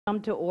Come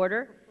to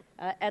order.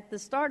 At the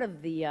start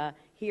of the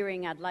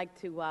hearing, I'd like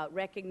to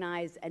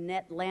recognize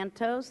Annette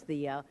Lantos,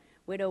 the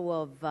widow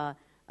of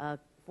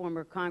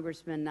former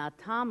Congressman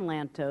Tom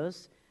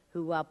Lantos,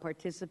 who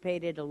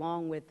participated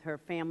along with her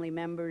family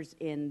members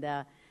in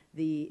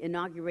the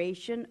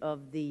inauguration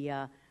of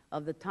the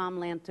Tom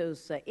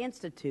Lantos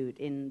Institute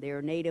in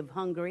their native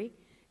Hungary,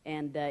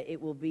 and it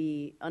will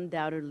be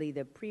undoubtedly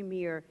the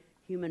premier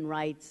human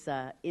rights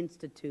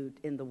institute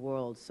in the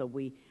world. So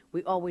we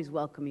always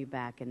welcome you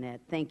back, Annette.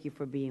 Thank you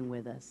for being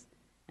with us.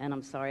 And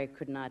I'm sorry I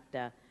could not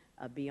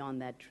be on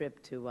that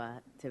trip to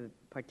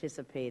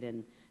participate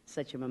in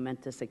such a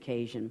momentous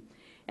occasion.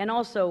 And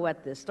also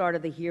at the start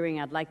of the hearing,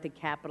 I'd like to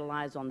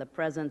capitalize on the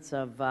presence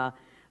of a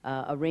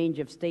range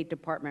of State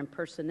Department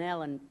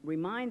personnel and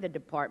remind the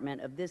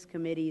Department of this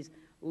committee's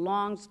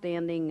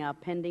long-standing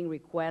pending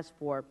request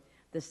for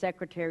the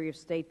Secretary of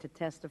State to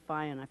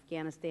testify on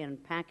Afghanistan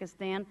and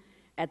Pakistan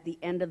at the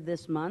end of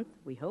this month,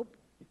 we hope.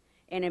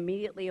 And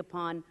immediately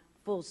upon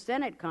full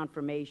Senate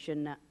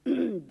confirmation,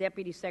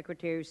 Deputy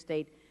Secretary of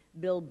State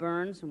Bill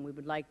Burns, whom we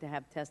would like to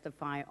have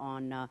testify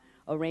on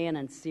Iran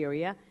and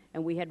Syria,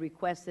 and we had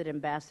requested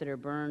Ambassador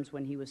Burns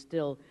when he was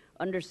still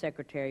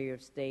Undersecretary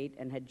of State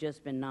and had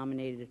just been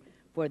nominated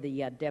for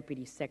the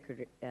Deputy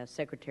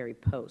Secretary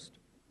post.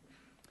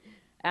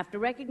 After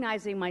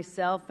recognizing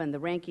myself and the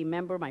ranking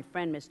member, my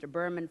friend Mr.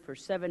 Berman, for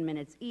 7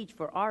 minutes each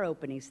for our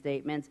opening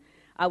statements,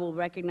 I will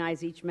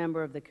recognize each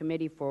member of the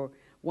committee for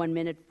 1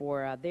 minute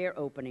for their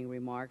opening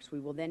remarks. We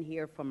will then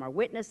hear from our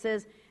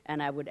witnesses,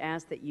 and I would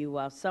ask that you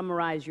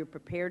summarize your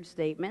prepared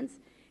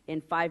statements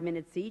in 5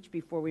 minutes each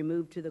before we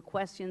move to the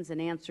questions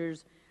and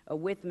answers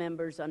with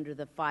members under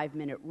the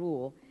 5-minute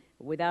rule.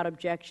 Without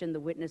objection, the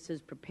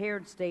witnesses'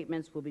 prepared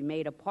statements will be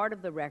made a part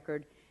of the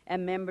record,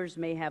 and members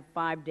may have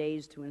 5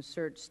 days to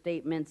insert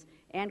statements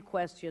and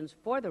questions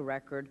for the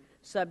record,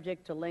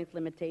 subject to length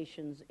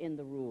limitations in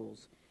the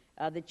rules.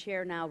 The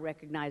Chair now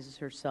recognizes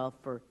herself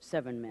for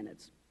 7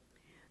 minutes.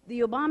 The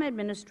Obama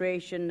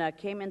administration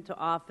came into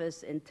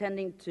office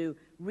intending to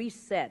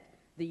reset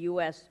the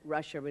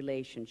U.S.-Russia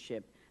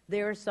relationship.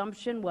 Their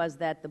assumption was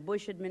that the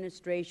Bush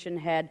administration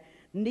had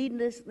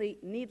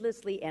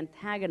needlessly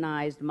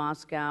antagonized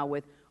Moscow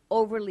with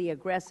overly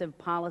aggressive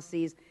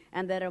policies,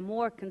 and that a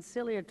more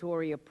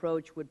conciliatory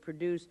approach would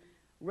produce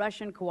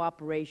Russian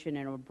cooperation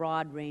in a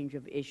broad range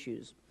of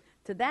issues.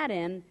 To that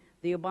end,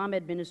 the Obama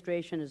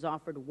administration has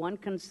offered one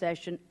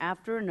concession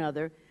after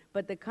another,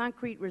 but the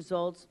concrete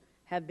results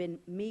have been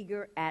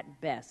meager at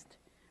best.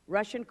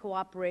 Russian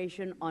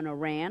cooperation on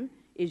Iran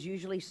is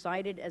usually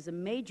cited as a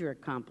major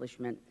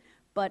accomplishment,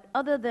 but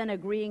other than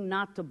agreeing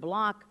not to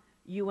block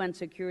UN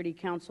Security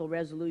Council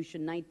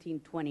Resolution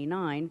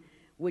 1929,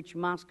 which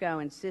Moscow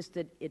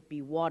insisted it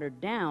be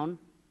watered down,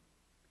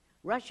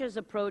 Russia's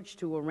approach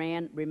to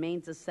Iran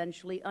remains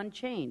essentially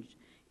unchanged,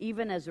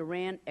 even as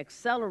Iran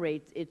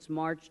accelerates its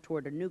march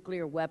toward a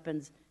nuclear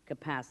weapons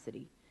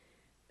capacity.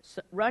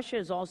 Russia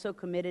is also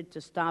committed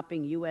to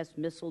stopping U.S.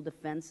 missile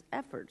defense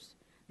efforts.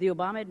 The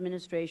Obama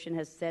administration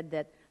has said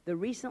that the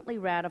recently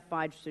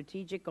ratified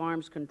Strategic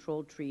Arms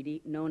Control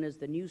Treaty, known as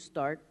the New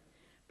START,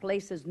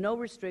 places no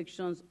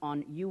restrictions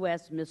on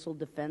U.S. missile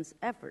defense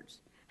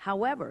efforts.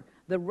 However,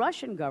 the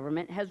Russian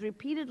government has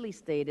repeatedly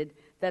stated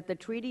that the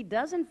treaty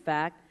does in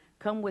fact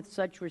come with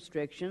such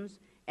restrictions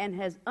and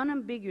has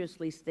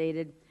unambiguously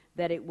stated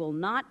that it will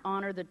not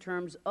honor the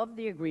terms of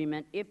the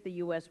agreement if the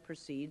U.S.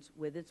 proceeds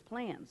with its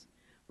plans.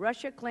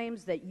 Russia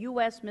claims that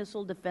U.S.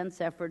 missile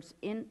defense efforts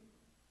in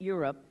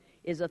Europe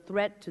is a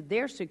threat to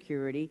their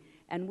security,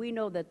 and we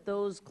know that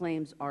those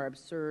claims are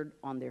absurd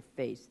on their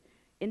face.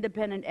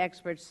 Independent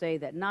experts say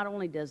that not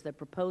only does the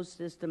proposed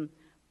system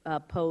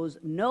pose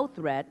no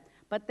threat,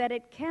 but that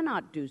it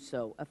cannot do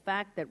so, a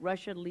fact that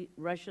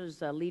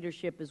Russia's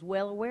leadership is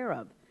well aware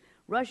of.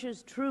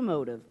 Russia's true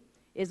motive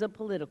is a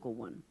political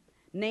one,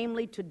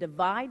 namely to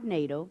divide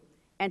NATO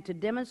and to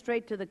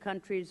demonstrate to the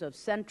countries of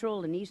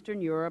Central and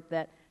Eastern Europe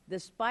that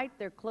despite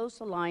their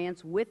close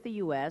alliance with the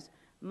U.S.,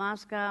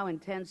 Moscow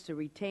intends to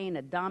retain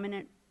a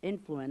dominant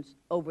influence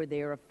over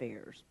their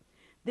affairs.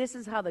 This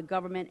is how the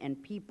government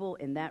and people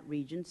in that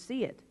region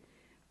see it.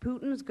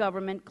 Putin's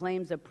government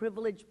claims a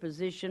privileged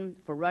position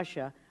for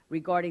Russia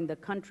regarding the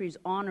countries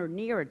on or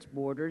near its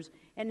borders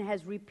and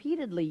has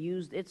repeatedly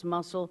used its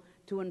muscle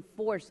to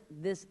enforce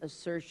this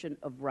assertion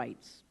of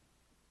rights.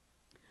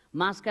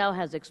 Moscow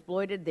has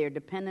exploited their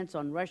dependence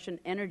on Russian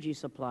energy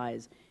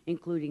supplies,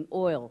 including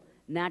oil,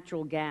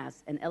 natural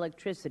gas, and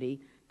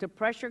electricity, to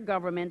pressure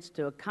governments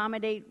to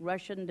accommodate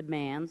Russian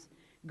demands,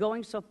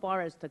 going so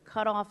far as to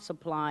cut off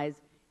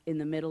supplies in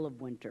the middle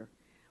of winter.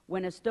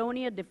 When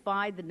Estonia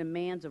defied the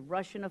demands of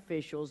Russian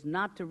officials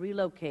not to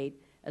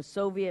relocate a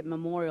Soviet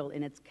memorial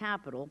in its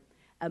capital,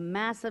 a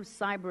massive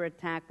cyber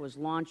attack was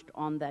launched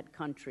on that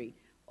country,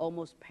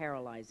 almost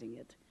paralyzing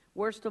it.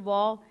 Worst of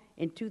all,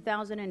 in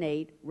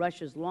 2008,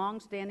 Russia's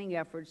long-standing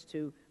efforts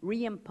to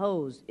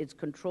reimpose its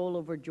control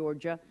over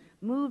Georgia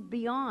moved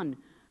beyond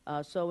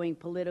sowing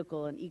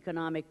political and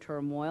economic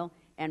turmoil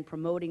and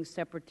promoting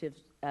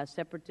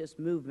separatist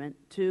movement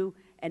to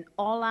an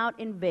all-out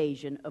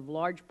invasion of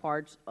large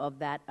parts of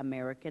that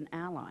American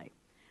ally.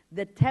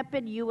 The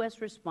tepid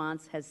U.S.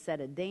 response has set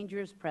a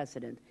dangerous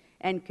precedent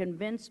and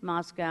convinced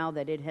Moscow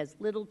that it has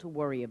little to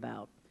worry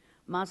about.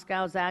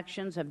 Moscow's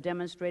actions have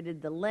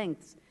demonstrated the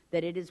lengths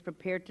that it is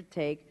prepared to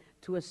take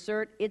to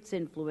assert its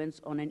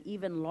influence on an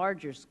even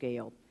larger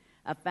scale,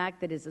 a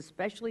fact that is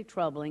especially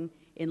troubling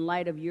in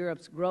light of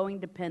Europe's growing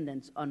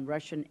dependence on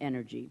Russian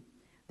energy.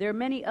 There are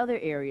many other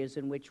areas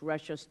in which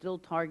Russia still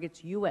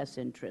targets U.S.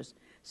 interests,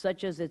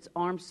 such as its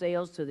arms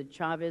sales to the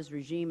Chavez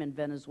regime in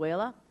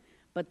Venezuela,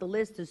 but the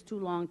list is too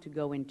long to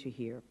go into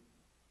here.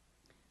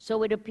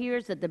 So it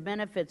appears that the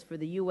benefits for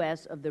the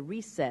U.S. of the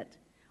reset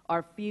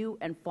are few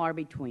and far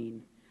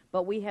between,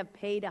 but we have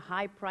paid a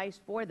high price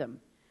for them.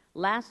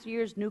 Last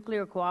year's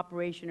nuclear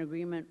cooperation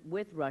agreement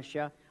with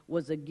Russia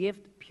was a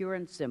gift, pure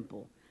and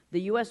simple.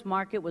 The U.S.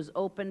 market was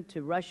open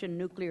to Russian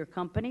nuclear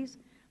companies,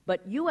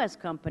 but U.S.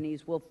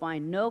 companies will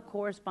find no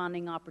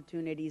corresponding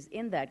opportunities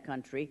in that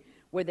country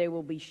where they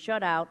will be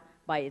shut out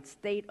by its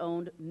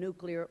state-owned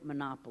nuclear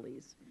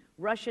monopolies.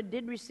 Russia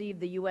did receive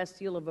the U.S.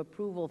 seal of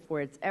approval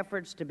for its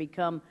efforts to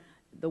become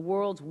the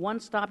world's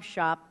one-stop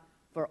shop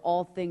for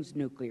all things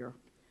nuclear.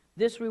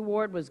 This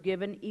reward was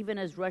given even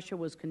as Russia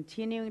was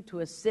continuing to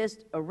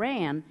assist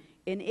Iran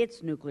in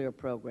its nuclear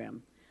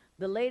program.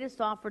 The latest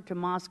offer to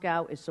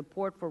Moscow is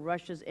support for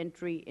Russia's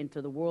entry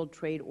into the World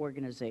Trade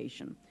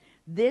Organization.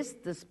 This,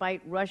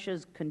 despite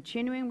Russia's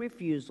continuing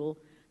refusal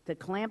to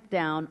clamp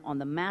down on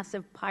the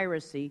massive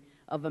piracy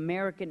of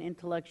American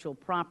intellectual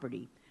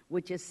property,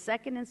 which is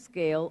second in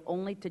scale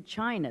only to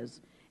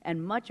China's,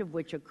 and much of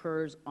which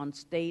occurs on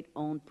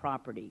state-owned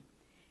property.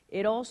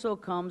 It also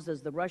comes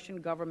as the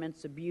Russian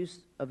government's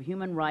abuse of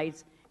human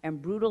rights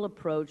and brutal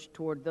approach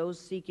toward those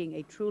seeking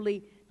a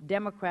truly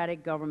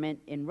democratic government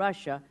in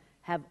Russia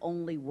have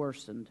only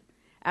worsened.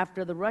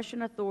 After the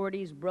Russian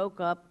authorities broke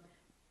up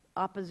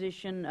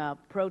opposition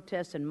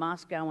protests in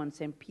Moscow and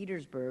St.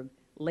 Petersburg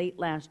late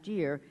last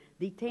year,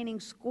 detaining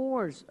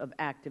scores of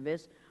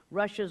activists,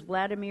 Russia's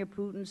Vladimir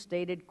Putin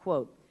stated,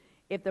 quote,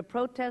 "If the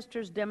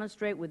protesters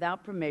demonstrate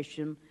without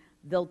permission,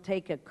 they'll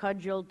take a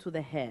cudgel to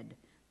the head.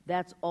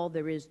 That's all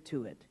there is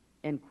to it,"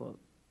 end quote.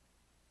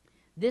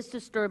 This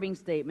disturbing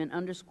statement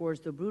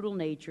underscores the brutal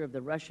nature of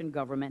the Russian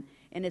government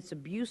and its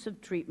abusive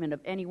treatment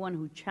of anyone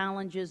who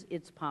challenges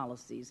its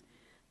policies.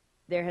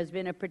 There has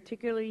been a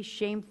particularly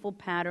shameful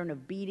pattern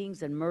of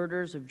beatings and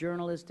murders of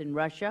journalists in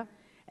Russia,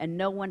 and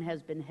no one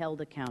has been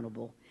held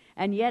accountable.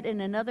 And yet,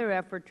 in another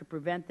effort to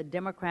prevent the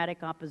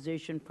democratic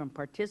opposition from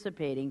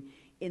participating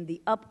in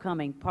the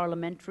upcoming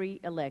parliamentary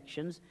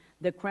elections,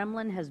 the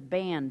Kremlin has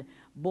banned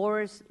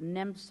Boris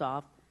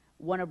Nemtsov,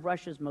 one of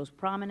Russia's most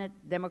prominent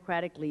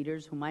democratic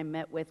leaders whom I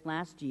met with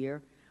last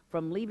year,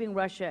 from leaving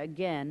Russia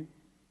again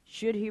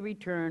should he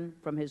return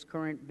from his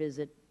current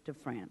visit to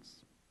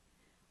France.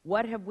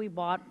 What have we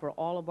bought for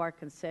all of our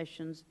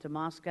concessions to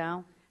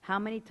Moscow? How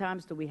many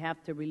times do we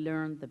have to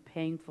relearn the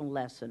painful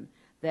lesson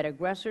that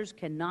aggressors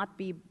cannot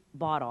be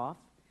bought off,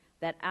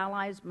 that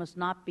allies must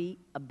not be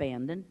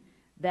abandoned,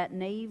 that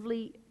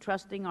naively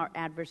trusting our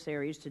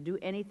adversaries to do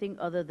anything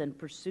other than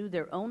pursue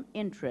their own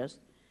interests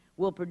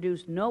will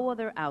produce no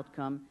other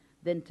outcome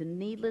than to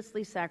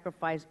needlessly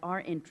sacrifice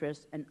our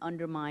interests and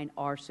undermine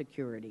our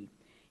security.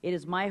 It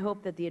is my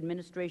hope that the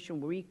administration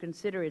will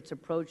reconsider its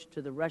approach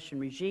to the Russian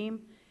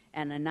regime,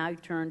 and I now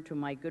turn to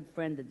my good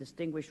friend, the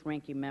distinguished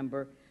ranking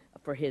member,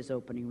 for his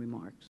opening remarks.